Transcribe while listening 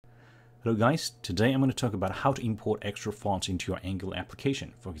Hello guys, today I'm going to talk about how to import extra fonts into your Angular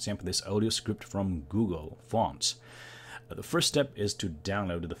application. For example, this audio script from Google Fonts. The first step is to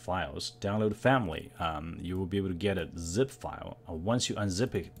download the files. Download family. You will be able to get a zip file. Once you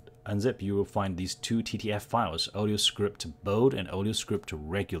unzip, you will find these two TTF files, audio script bold and audio script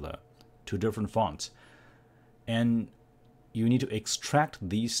regular, two different fonts. And you need to extract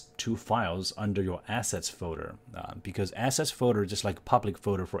these two files under your assets folder because assets folder, just like public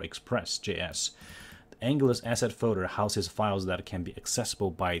folder for Express.js, Angular's asset folder houses files that can be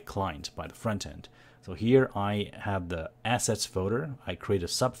accessible by client, by the front end. So here I have the assets folder. I create a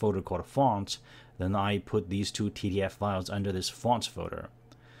subfolder called fonts. Then I put these two TTF files under this fonts folder.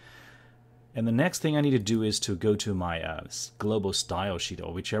 And the next thing I need to do is to go to my global style sheet,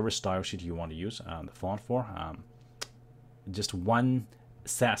 or whichever style sheet you want to use the font for. Just one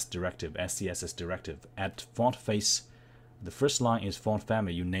SSS directive, SCSS directive. At font face, the first line is font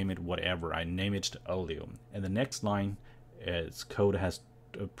family. You name it whatever. I name it Olio. And the next line is code has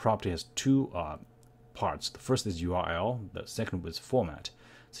property has two parts. The first is URL. The second is format.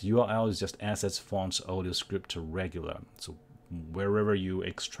 So URL is just assets fonts audio script regular. So wherever you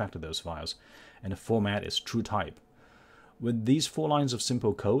extracted those files, and the format is true type. With these 4 lines of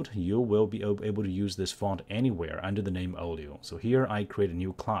simple code, you will be able to use this font anywhere under the name Olio. So here I create a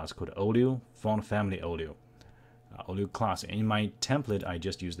new class called Olio, font family Olio. Olio class. In my template, I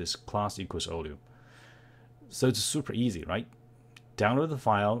just use this class equals Olio. So it's super easy, right? Download the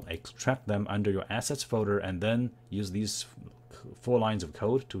file, extract them under your assets folder, and then use these 4 lines of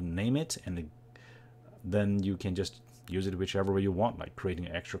code to name it, and then you can just use it whichever way you want, like creating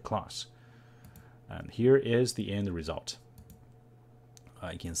an extra class. And here is the end result.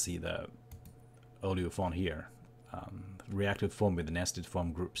 You can see the Olio font here, reactive form with nested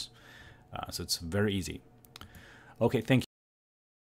form groups. So it's very easy. Okay, thank you.